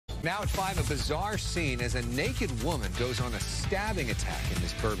Now at 5, a bizarre scene as a naked woman goes on a stabbing attack in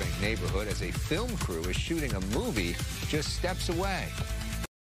this Burbank neighborhood as a film crew is shooting a movie just steps away.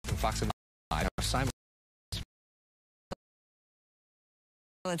 Fox 5, Simon.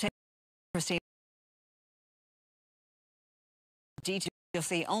 You'll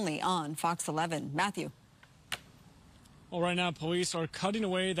see only on Fox 11. Matthew. Well, right now, police are cutting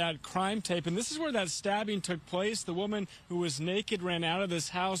away that crime tape, and this is where that stabbing took place. The woman who was naked ran out of this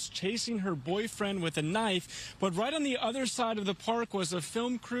house chasing her boyfriend with a knife, but right on the other side of the park was a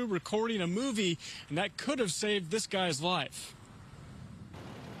film crew recording a movie, and that could have saved this guy's life.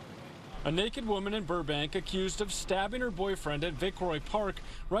 A naked woman in Burbank accused of stabbing her boyfriend at Vicroy Park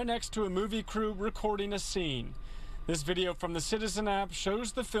right next to a movie crew recording a scene. This video from the Citizen app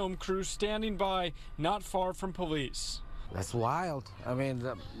shows the film crew standing by not far from police. That's wild. I mean,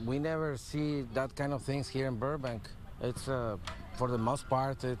 we never see that kind of things here in Burbank. It's, for the most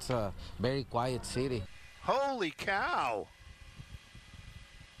part, it's a very quiet city. Holy cow!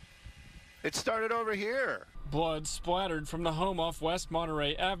 It started over here. Blood splattered from the home off West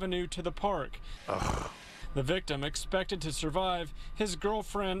Monterey Avenue to the park. Ugh. The victim expected to survive, his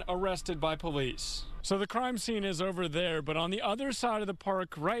girlfriend arrested by police. So the crime scene is over there, but on the other side of the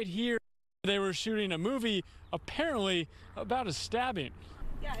park, right here, they were shooting a movie, apparently about a stabbing.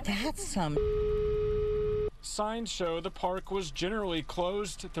 That's some. Signs show the park was generally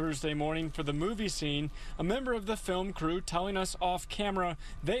closed Thursday morning for the movie scene. A member of the film crew telling us off camera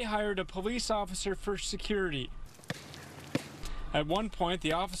they hired a police officer for security. At one point,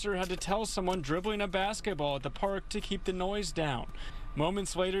 the officer had to tell someone dribbling a basketball at the park to keep the noise down.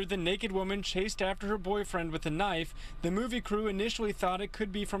 Moments later, the naked woman chased after her boyfriend with a knife. The movie crew initially thought it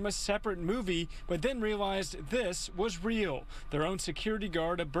could be from a separate movie, but then realized this was real. Their own security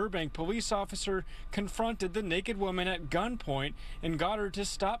guard, a Burbank police officer, confronted the naked woman at gunpoint and got her to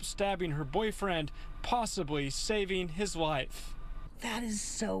stop stabbing her boyfriend, possibly saving his life. That is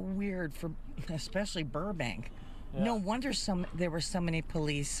so weird for especially Burbank. Yeah. No wonder there were so many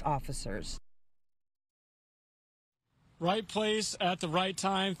police officers. Right place at the right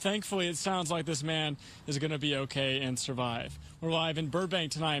time. Thankfully, it sounds like this man is going to be okay and survive. We're live in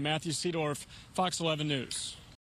Burbank tonight. Matthew Seedorf, Fox 11 News.